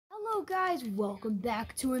Hello guys, welcome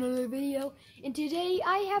back to another video, and today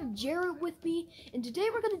I have Jarrett with me, and today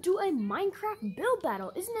we're going to do a Minecraft build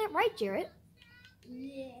battle. Isn't that right, Jarrett?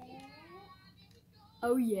 Yeah.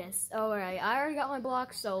 Oh yes, alright, I already got my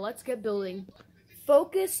blocks, so let's get building.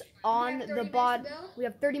 Focus on the bot. We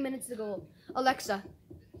have 30 minutes to go. Alexa,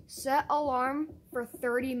 set alarm for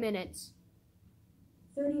 30 minutes.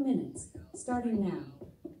 30 minutes, starting now.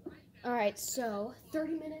 Alright, so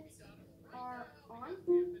 30 minutes are on.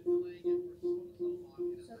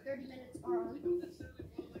 So 30 minutes are on.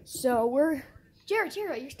 So we're Jarrett,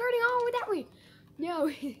 you're starting on with that way. No.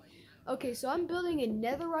 Okay, so I'm building a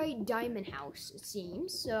netherite diamond house, it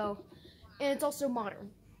seems. So, and it's also modern.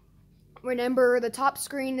 Remember, the top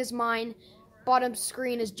screen is mine, bottom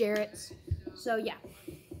screen is Jarrett's. So yeah,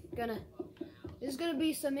 there's gonna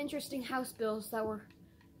be some interesting house builds that were.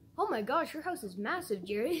 Oh my gosh, your house is massive,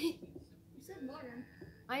 Jarrett. You said modern.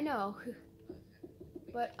 I know,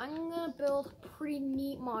 but I'm gonna build a pretty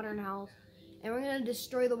neat modern house, and we're gonna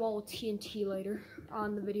destroy the wall with TNT later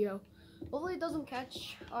on the video. Hopefully, it doesn't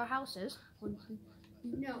catch our houses.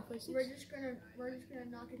 No, we're just gonna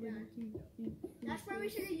knock it down. That's why we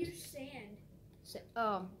should have used sand.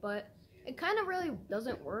 But it kind of really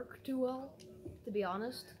doesn't work too well, to be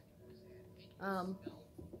honest.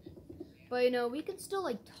 But you know, we can still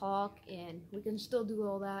like talk and we can still do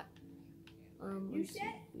all that. You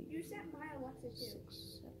set my Alexa too.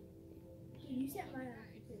 You set my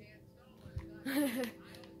Alexa too.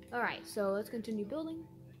 Alright, so let's continue building.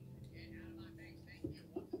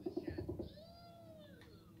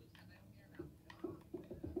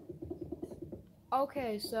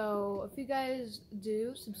 Okay, so if you guys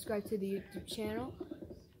do subscribe to the YouTube channel,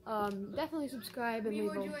 definitely subscribe and We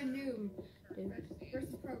leave will do a noob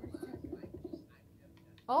versus pro versus tech.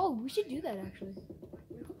 Oh, we should do that actually.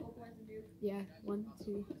 Noob. Yeah, 1,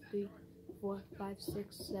 2, 3, 4, 5,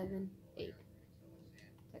 6, 7, 8.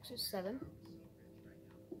 Actually 7.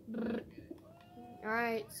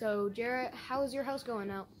 Alright, so Jarrett, how's your house going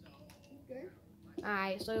out? Good.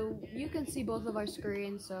 Alright, so you can see both of our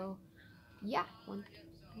screens, so yeah. 1, 2,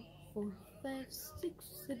 3, 4, 5, 6,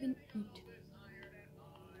 7, 8.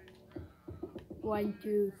 1,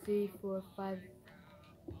 2, 3, 4, 5,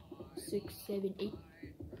 6, 7, 8.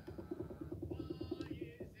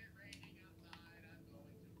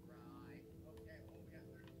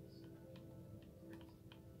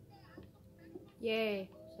 Yay.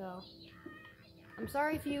 So I'm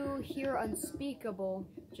sorry if you hear unspeakable.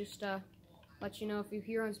 Just let you know, if you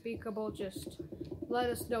hear unspeakable, just let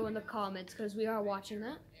us know in the comments, because we are watching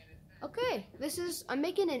that. Okay, I'm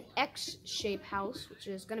making an X-shaped house, which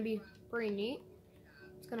is gonna be pretty neat.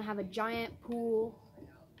 It's gonna have a giant pool.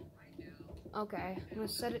 Okay, I'm gonna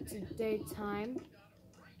set it to daytime.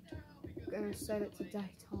 There we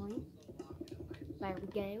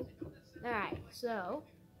go. Alright, so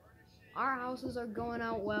our houses are going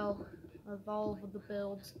out well of all of the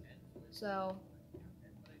builds. So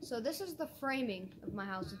this is the framing of my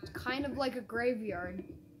house. It's kind of like a graveyard.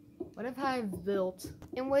 What have I built?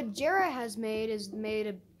 And what Jarrett has made is made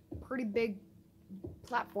a pretty big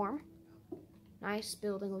platform. Nice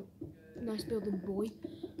building boy.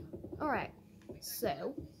 Alright,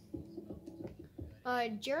 so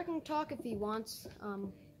Jarrett can talk if he wants.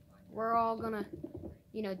 We're all gonna,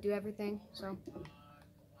 do everything. So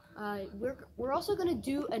we're also gonna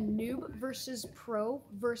do a noob versus pro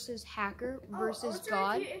versus hacker versus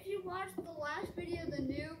god. If you watched the last video, the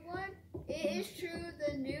noob one, it is true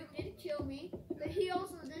the noob did kill me, but he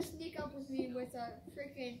also did sneak up with me with a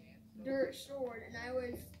freaking dirt sword, and I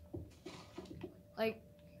was like,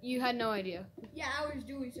 you had no idea. Yeah, I was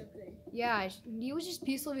doing something. Yeah, he was just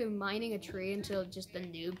peacefully mining a tree until just the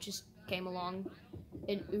noob just came along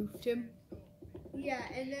and oofed him. Yeah,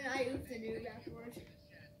 and then I oofed the noob afterwards.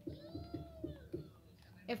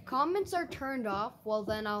 If comments are turned off, well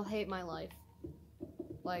then I'll hate my life.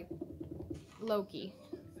 Like, Loki.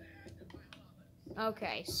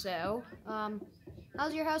 Okay, so,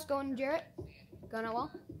 how's your house going, Jarrett? Going out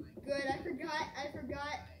well? Good, I forgot.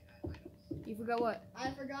 You forgot what?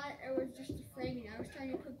 I forgot it was just the framing. I was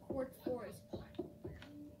trying to put quartz floors.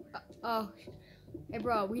 Oh, hey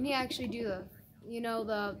bro, we need to actually do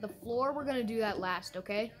the floor, we're gonna do that last,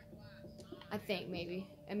 okay? I think, maybe.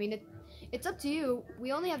 I mean, it's up to you.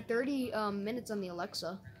 We only have 30 minutes on the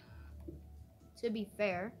Alexa. To be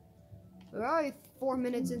fair, we're already 4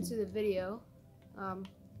 minutes into the video.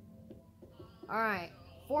 Alright,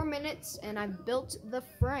 4 minutes, and I've built the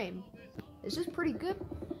frame. This is pretty good.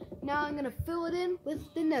 Now I'm gonna fill it in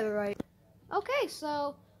with the netherite. Okay,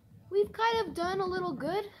 so we've kind of done a little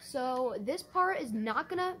good. So this part is not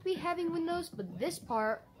gonna be having windows, but this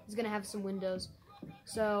part is gonna have some windows.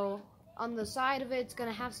 So on the side of it, it's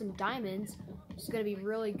gonna have some diamonds. It's gonna be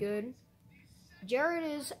really good. Jarrett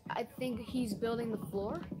is, I think he's building the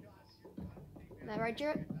floor. Is that right,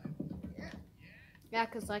 Jarrett? Yeah,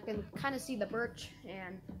 because I can kind of see the birch,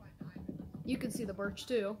 and you can see the birch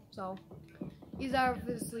too. So he's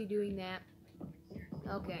obviously doing that.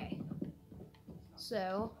 Okay.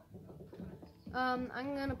 So, I'm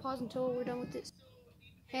gonna pause until we're done with this.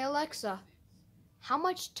 Hey Alexa, how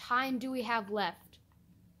much time do we have left?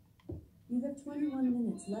 You have 21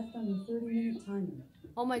 minutes left on your 30-minute timer.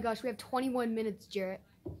 Oh my gosh, we have 21 minutes, Jarrett.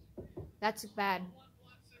 That's bad.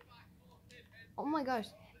 Oh my gosh,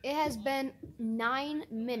 it has been 9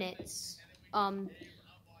 minutes.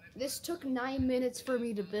 This took 9 minutes for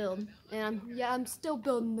me to build, and I'm still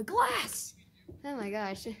building the glass. Oh my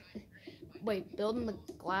gosh. Wait, building the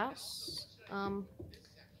glass?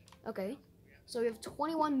 Okay. So we have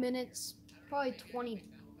 21 minutes, probably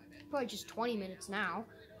just 20 minutes now.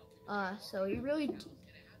 So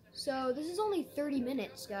this is only 30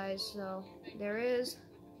 minutes, guys. So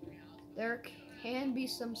there can be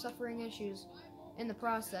some suffering issues in the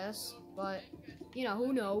process, but you know,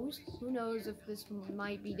 who knows? Who knows if this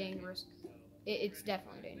might be dangerous? It's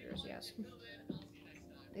definitely dangerous, yes.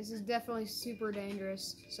 This is definitely super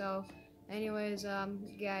dangerous. So, anyways,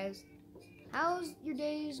 guys, how's your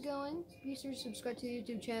days going? Be sure to subscribe to the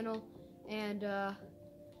YouTube channel, and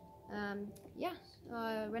yeah.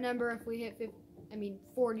 Remember, if we hit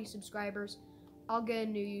 40 subscribers, I'll get a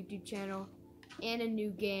new YouTube channel and a new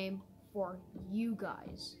game for you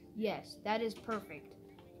guys. Yes, that is perfect.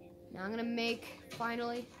 Now we're gonna make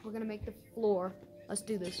the floor. Let's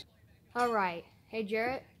do this. Alright. Hey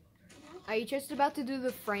Jarrett, are you just about to do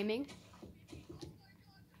the framing?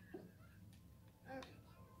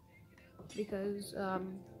 Because,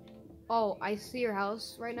 oh, I see your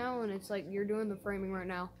house right now, and it's like you're doing the framing right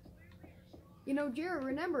now. You know, Jarrett,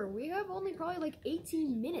 remember, we have only probably like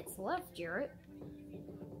 18 minutes left, Jarrett.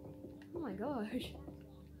 Oh my gosh.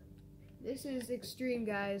 This is extreme,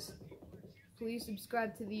 guys. Please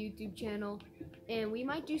subscribe to the YouTube channel, and we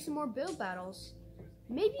might do some more build battles.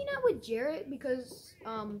 Maybe not with Jarrett, because,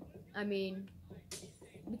 maybe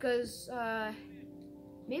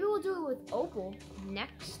we'll do it with Opal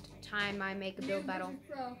next time I make a build battle.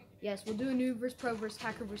 Yes, we'll do a noob vs pro vs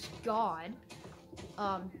hacker vs god.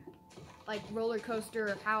 Like roller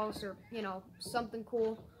coaster, house, or you know, something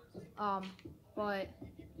cool. But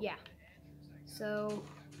yeah. So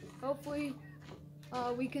hopefully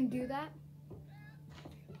we can do that.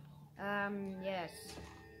 Yes.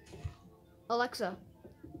 Alexa,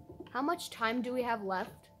 how much time do we have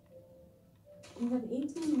left? You have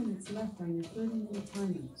 18 minutes left on your 30-minute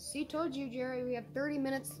timer. See, told you, Jerry, we have 18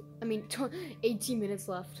 minutes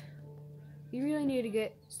left. We really need to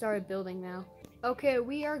get started building now. Okay,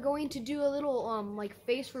 we are going to do a little, like,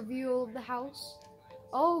 face review of the house.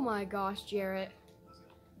 Oh my gosh, Jarrett.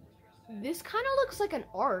 This kind of looks like an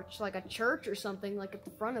arch, like a church or something, like at the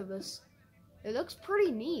front of this. It looks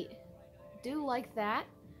pretty neat. Do like that.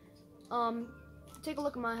 Take a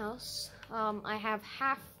look at my house. I have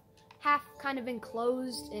half kind of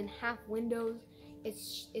enclosed and half windows.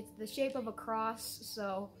 It's the shape of a cross,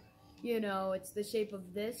 so you know, it's the shape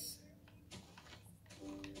of this.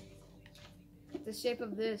 The shape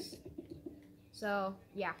of this. So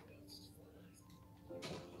yeah.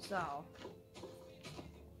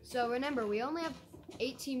 So remember, we only have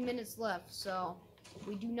 18 minutes left, so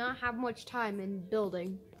we do not have much time in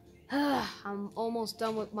building. I'm almost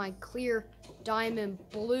done with my clear diamond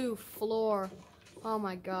blue floor. Oh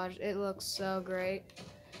my gosh, it looks so great.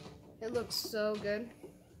 It looks so good.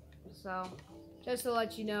 So, just to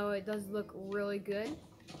let you know, it does look really good.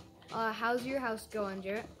 How's your house going,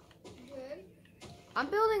 Jarrett? Good. I'm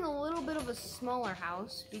building a little bit of a smaller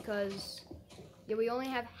house because yeah, we only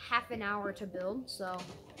have half an hour to build. So,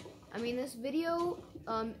 I mean, this video,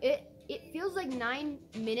 it feels like 9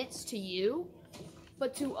 minutes to you,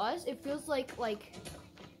 but to us, it feels like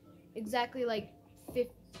exactly like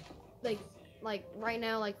right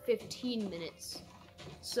now, like 15 minutes.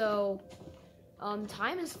 So,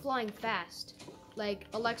 time is flying fast. Like,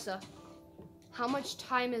 Alexa, how much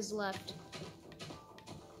time is left?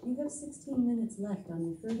 You have 16 minutes left on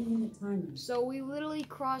your 30-minute timer. So we literally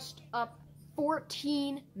crossed up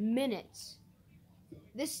 14 minutes.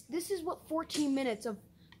 This is what 14 minutes of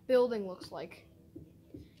building looks like.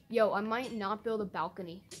 Yo, I might not build a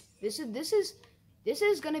balcony. This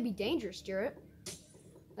is gonna be dangerous, Jarrett.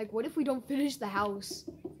 Like, what if we don't finish the house?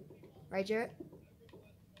 Right, Jarrett?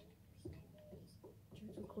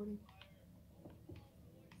 Jarrett's recording.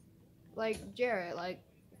 Like, Jarrett, like,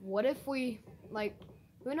 what if we, like,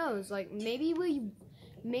 who knows? Like, maybe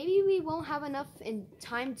maybe we won't have enough in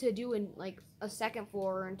time to do like a second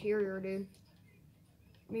floor or interior, dude.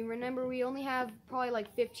 I mean, remember, we only have probably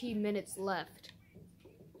like 15 minutes left.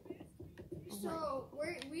 So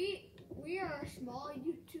we are a small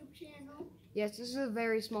YouTube channel. Yes, this is a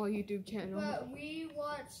very small YouTube channel. But we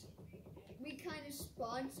kind of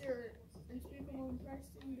sponsor Unspeakable and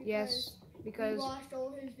Preston because we watched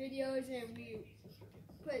all his videos and we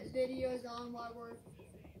put videos on while we're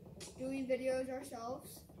doing videos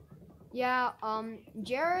ourselves. Yeah,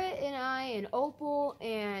 Jarrett and I and Opal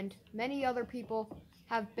and many other people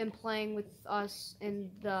have been playing with us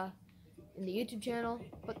in the YouTube channel,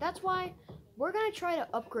 but that's why we're gonna try to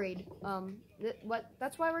upgrade.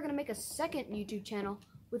 That's why we're gonna make a second YouTube channel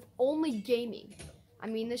with only gaming. I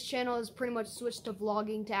mean, this channel has pretty much switched to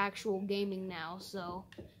vlogging to actual gaming now. So,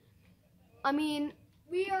 I mean,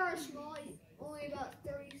 we are small, only about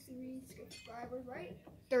 33 subscribers, right?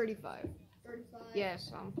 35. 35.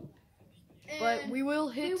 Yes. And but we will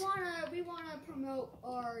hit. We wanna promote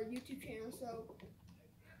our YouTube channel, so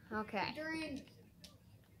okay. During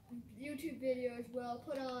YouTube videos, we'll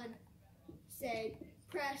put on, say,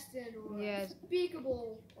 Preston or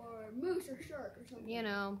Unspeakable or Moose or Shark or something. You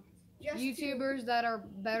know, just YouTubers that are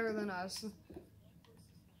better than us.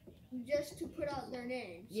 Just to put out their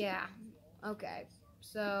names. Yeah. Okay.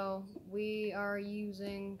 So we are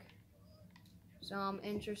using some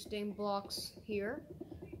interesting blocks here.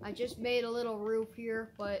 I just made a little roof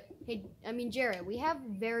here, but hey, I mean, Jarrett, we have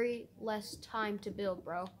very less time to build,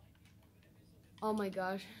 bro. Oh my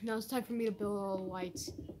gosh, now it's time for me to build all the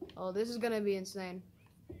lights. Oh, this is gonna be insane.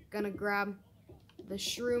 Gonna grab the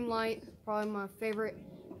shroom light, probably my favorite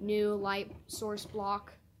new light source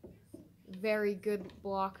block. Very good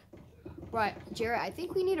block. Right, Jarrett, I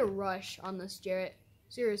think we need a rush on this, Jarrett.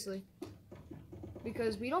 Seriously.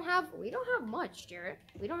 Because we don't have much, Jarrett.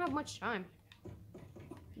 We don't have much time.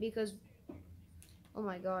 Because, oh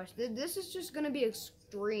my gosh, this is just gonna be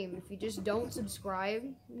extreme. If you just don't subscribe,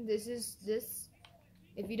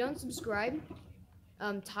 if you don't subscribe,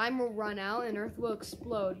 time will run out and Earth will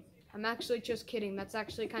explode. I'm actually just kidding. That's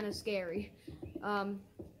actually kind of scary. No,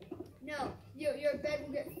 your bed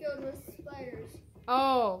will get filled with spiders.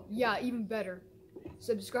 Oh, yeah, even better.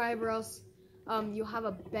 Subscribe or else, you'll have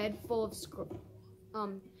a bed full of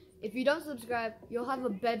if you don't subscribe, you'll have a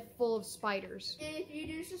bed full of spiders. And if you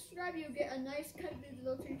do subscribe, you'll get a nice cuddly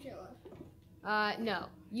little chinchilla. No.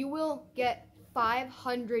 You will get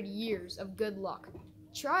 500 years of good luck.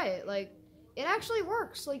 Try it. Like, it actually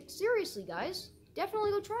works. Like, seriously, guys.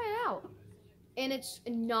 Definitely go try it out. And it's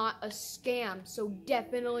not a scam, so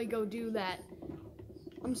definitely go do that.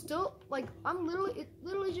 I'm still, like, it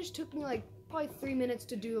literally just took me, like, probably 3 minutes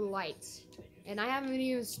to do the lights. And I haven't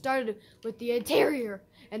even started with the interior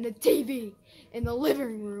and the TV and the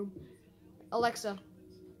living room. Alexa,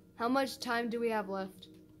 how much time do we have left?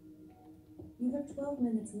 You have 12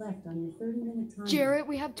 minutes left on your 30-minute timer. Jarrett,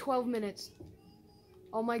 we have 12 minutes.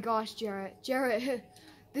 Oh my gosh, Jarrett. Jarrett,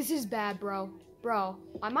 this is bad, bro. Bro,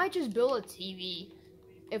 I might just build a TV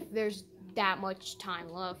if there's that much time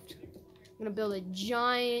left. I'm gonna build a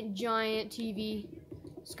giant TV.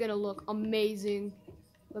 It's gonna look amazing.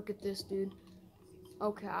 Look at this, dude.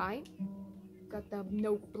 Okay. Got the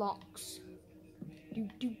note blocks.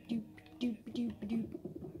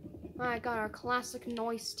 Alright, got our classic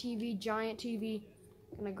nice TV, giant TV.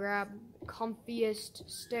 Gonna grab comfiest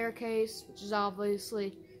staircase, which is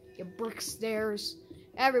obviously your brick stairs.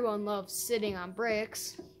 Everyone loves sitting on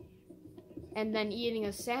bricks. And then eating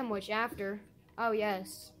a sandwich after. Oh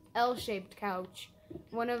yes, L-shaped couch.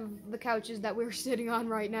 One of the couches that we're sitting on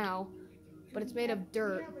right now. But it's made of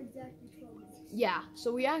dirt. Yeah,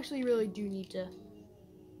 so we actually really do need to,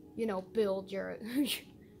 you know, build, Jarrett.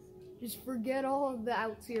 Just forget all of the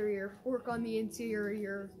exterior. Work on the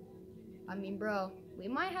interior. I mean, bro, we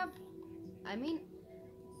might have,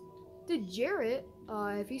 Jarrett,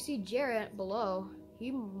 if you see Jarrett below,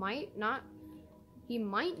 he might not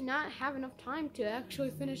have enough time to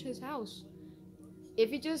actually finish his house. If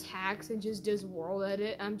he just hacks and just does world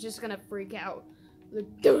edit, I'm just gonna freak out. Like,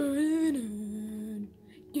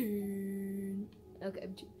 okay,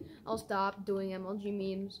 I'll stop doing MLG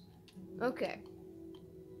memes. Okay.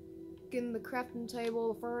 Getting the crafting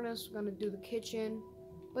table, the furnace, we're gonna do the kitchen.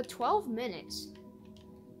 But 12 minutes.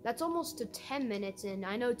 That's almost to 10 minutes in.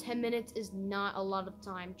 I know 10 minutes is not a lot of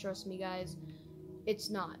time, trust me guys. It's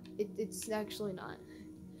not. It's actually not.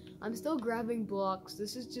 I'm still grabbing blocks.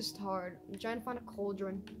 This is just hard. I'm trying to find a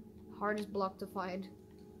cauldron. Hardest block to find.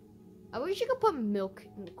 I wish you could put milk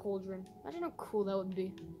in the cauldron. Imagine how cool that would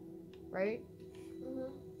be. Right?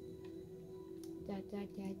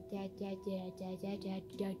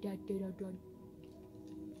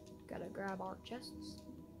 Gotta grab our chests.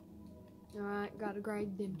 Alright, gotta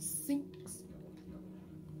grab them sinks.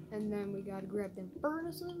 And then we gotta grab them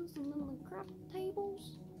furnaces and then the crap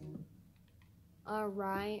tables.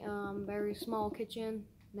 Alright, very small kitchen.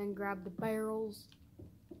 Then grab the barrels.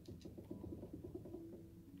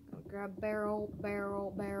 Grab barrel,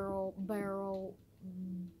 barrel, barrel, barrel,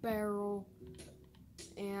 barrel.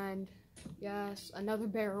 And yes, another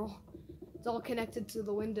barrel. It's all connected to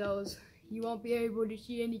the windows. You won't be able to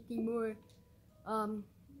see anything more.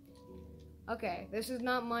 Okay, this is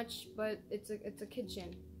not much, but it's a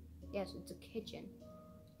kitchen. Yes, it's a kitchen.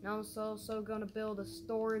 Now I'm also gonna build a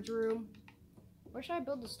storage room. Where should I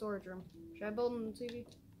build the storage room? Should I build on the TV?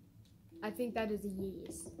 I think that is a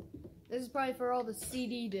yes. This is probably for all the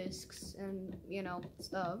CD discs and, you know,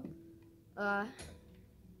 stuff. And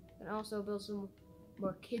also build some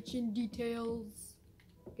more kitchen details.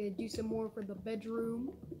 Gonna do some more for the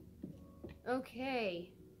bedroom.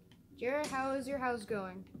 Okay. Jarrett, how is your house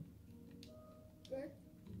going? Good.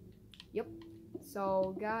 Yep.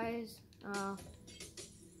 So, guys,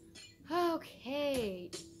 okay.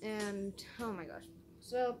 And, oh my gosh.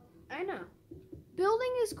 So, I know.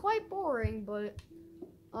 Building is quite boring, but,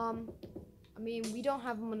 I mean, we don't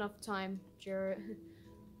have enough time, Jarrett.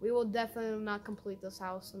 We will definitely not complete this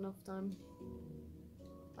house enough time.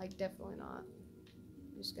 Like, definitely not.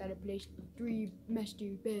 Just gotta place 3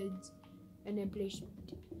 master beds, and then place.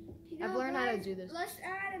 I've learned how to do this. Let's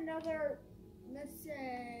add another. Let's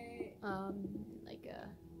say. Like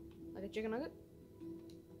a chicken nugget.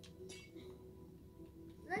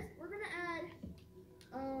 We're gonna add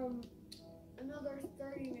another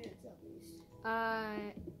 30 minutes at least.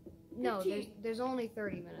 No, 15. there's only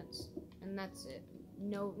 30 minutes, and that's it.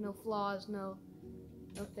 No flaws, no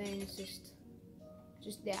things, just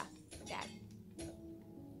that.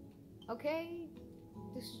 Okay,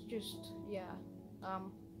 this is just, yeah,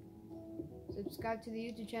 subscribe to the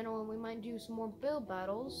YouTube channel and we might do some more build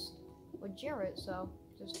battles with Jarrett, so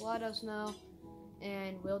just let us know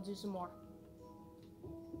and we'll do some more.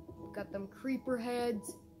 Got them creeper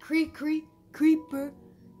heads, creeper,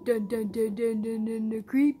 dun dun dun dun dun dun, the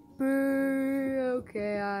creeper.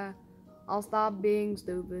 Okay, I'll stop being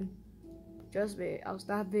stupid. Trust me, I'll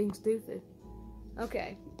stop being stupid.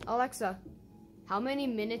 Okay, Alexa, how many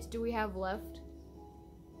minutes do we have left?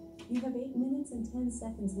 You have 8 minutes and 10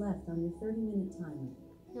 seconds left on your 30-minute timer.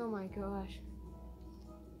 Oh my gosh.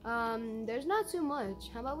 There's not too much.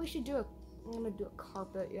 How about we should do I'm gonna do a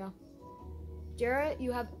carpet, yeah. Jarrett,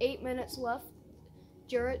 you have 8 minutes left.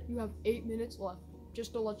 Jarrett, you have 8 minutes left.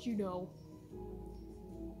 Just to let you know.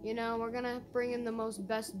 You know, we're gonna bring in the most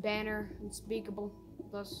best banner unspeakable.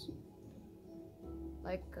 Plus,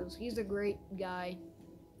 like, cause he's a great guy.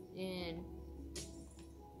 And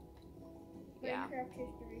yeah. Minecraft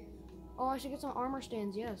history. Oh, I should get some armor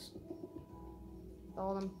stands, yes.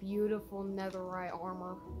 All them beautiful netherite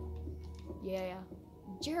armor. Yeah.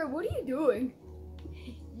 Jarrett, what are you doing?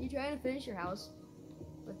 You trying to finish your house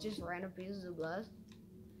with just random pieces of glass?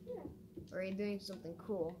 Yeah. Or are you doing something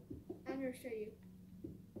cool? I'm gonna show you.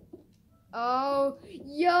 Oh,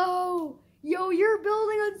 yo, you're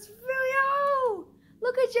building yo!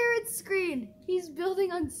 Look at Jarrett's screen. He's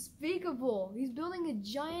building unspeakable. He's building a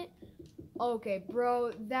giant. Okay,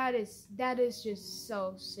 bro, that is just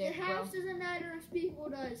so sick, The house doesn't matter, Unspeakable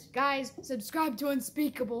does. Guys, subscribe to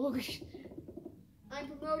Unspeakable. I'm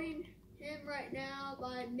promoting him right now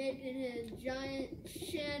by making his giant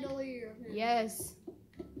chandelier of him. Yes.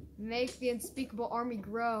 Make the Unspeakable army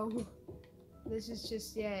grow. This is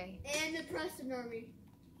just yay. And the Preston army.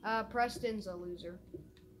 Preston's a loser.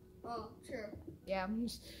 Oh, true. Yeah.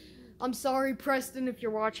 I'm sorry, Preston, if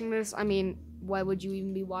you're watching this. I mean, why would you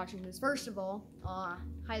even be watching this? First of all,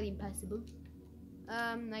 highly impossible.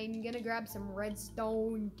 I'm gonna grab some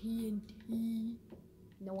redstone TNT.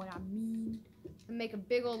 Know what I mean? And make a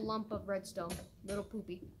big old lump of redstone, little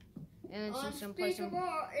poopy. And it's just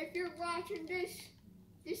Unspeakable, if you're watching this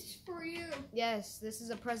is for you. Yes, this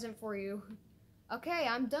is a present for you. Okay,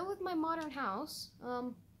 I'm done with my modern house.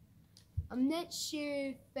 I'm not sure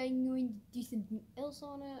if I'm going to do something else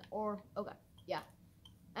on it or okay, yeah.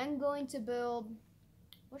 I'm going to build.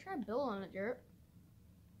 What should I build on it, Jarrett?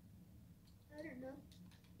 I don't know.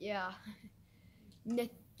 Yeah.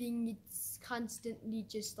 Nothing. It's constantly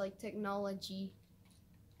just like technology.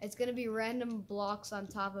 It's gonna be random blocks on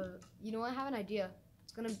top of. You know what? I have an idea.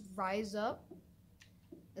 It's gonna rise up.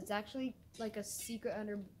 It's actually like a secret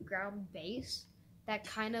underground base that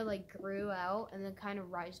kind of like grew out and then kind of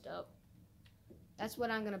rised up. That's what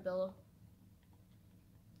I'm gonna build.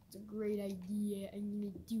 It's a great idea. I'm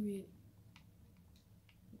gonna do it.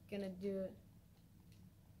 I'm gonna do it.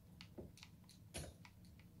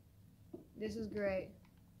 This is great.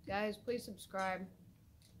 Guys, please subscribe.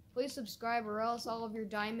 Please subscribe or else all of your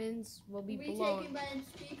diamonds will be blown. Taken by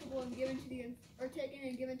Unspeakable and given to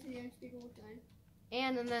the Unspeakable Giant.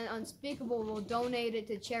 And then Unspeakable will donate it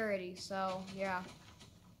to charity, so yeah.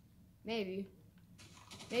 Maybe.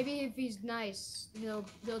 Maybe if he's nice, he'll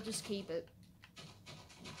just keep it.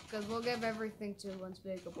 Because we'll give everything to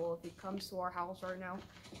Unspeakable if he comes to our house right now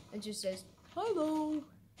and just says, hello.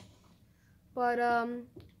 But,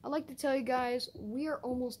 I'd like to tell you guys, we are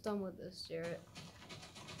almost done with this, Jarrett.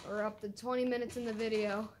 We're up to 20 minutes in the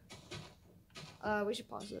video. We should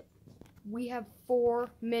pause it. We have 4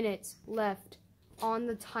 minutes left on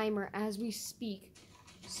the timer as we speak.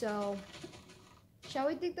 So, shall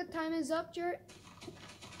we think the time is up, Jarrett?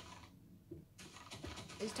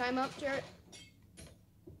 Is time up, Jarrett?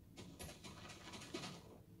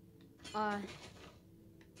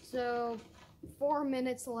 So 4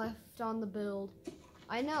 minutes left on the build.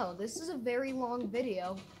 I know, this is a very long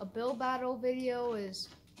video. A build battle video is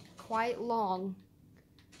quite long.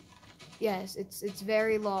 Yes, it's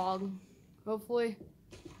very long. Hopefully.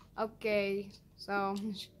 Okay, so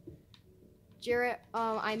Jarrett,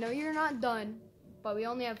 I know you're not done, but we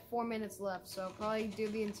only have 4 minutes left, so probably do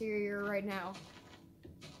the interior right now.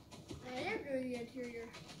 I am doing the interior.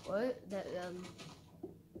 What?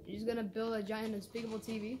 You're just gonna build a giant Unspeakable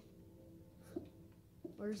TV?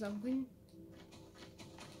 Or something?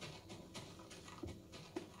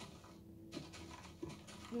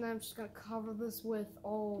 And then I'm just gonna cover this with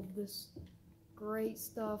all of this great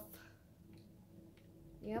stuff.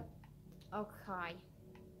 Yep. Okay.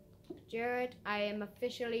 Jarrett, I am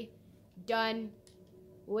officially done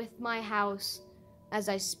with my house as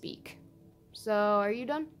I speak. So, are you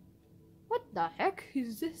done? What the heck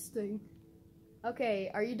is this thing? Okay,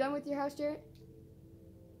 are you done with your house, Jarrett?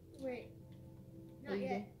 Wait. Not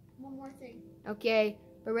yet. One more thing. Okay,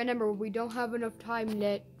 but remember, we don't have enough time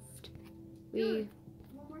left. One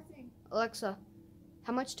more thing. Alexa,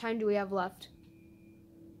 how much time do we have left?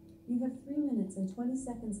 You have 3 minutes and 20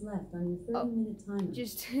 seconds left on your 30-minute timer.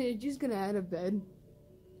 Just gonna add a bed.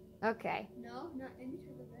 Okay. No, not into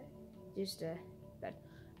the bed. Just a bed.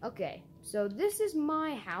 Okay, so this is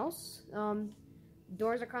my house.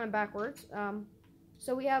 Doors are kind of backwards.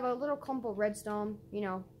 So we have a little clump of redstone, you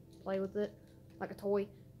know, play with it like a toy.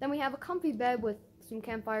 Then we have a comfy bed with some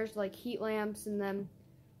campfires like heat lamps, and then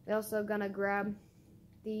we also gonna grab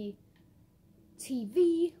the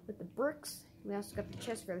TV with the bricks. We also got the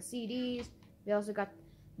chest for the CDs. We also got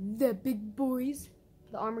the big boys,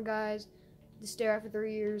 the armor guys, the stair after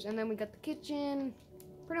 3 years, and then we got the kitchen.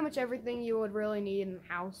 Pretty much everything you would really need in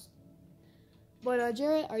a house. But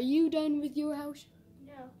Jarrett, are you done with your house?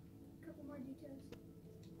 No. A couple more details.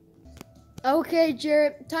 Okay,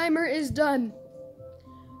 Jarrett, timer is done.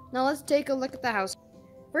 Now let's take a look at the house.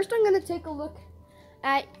 First, I'm gonna take a look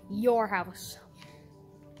at your house.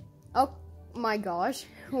 Oh my gosh,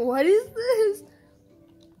 what is this?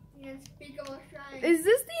 The Unspeakable Shrine. Is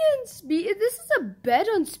this this is a bed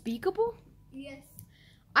Unspeakable? Yes.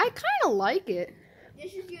 I kind of like it.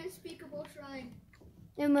 This is the Unspeakable Shrine.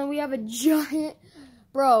 And then we have a giant,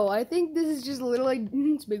 bro, I think this is just literally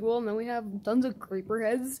Unspeakable, and then we have tons of creeper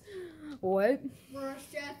heads. What?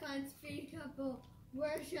 Worship Unspeakable.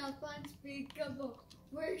 Worship Unspeakable.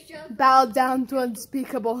 Worship. Bow down to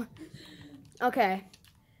Unspeakable. Okay,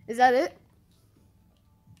 is that it?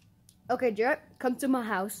 Okay, Jarrett, come to my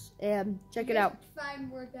house and check it out. 5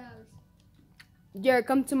 more bows. Jarrett,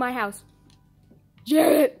 come to my house.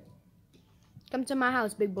 Jarrett, come to my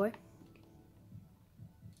house, big boy.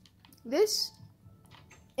 This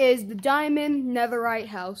is the diamond netherite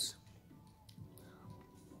house.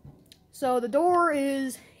 So the door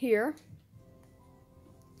is here.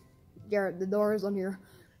 Jarrett, the door is on here.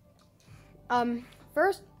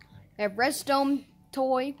 First, we have redstone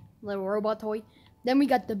toy, little robot toy. Then we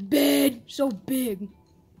got the bed, so big.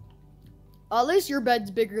 At least your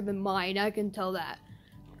bed's bigger than mine, I can tell that.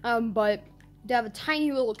 But they have a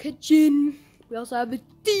tiny little kitchen. We also have a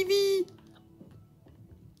TV.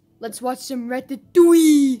 Let's watch some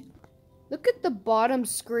Ratatouille. Look at the bottom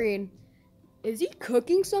screen. Is he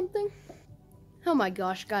cooking something? Oh my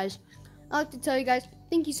gosh, guys. I'd like to tell you guys,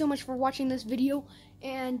 thank you so much for watching this video.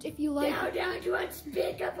 And if you like... Bow down to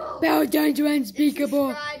Unspeakable. Bow down to Unspeakable.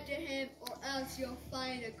 Subscribe to him, or else you'll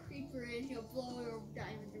find a creeper and he'll blow your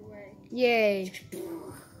diamond away. Yay.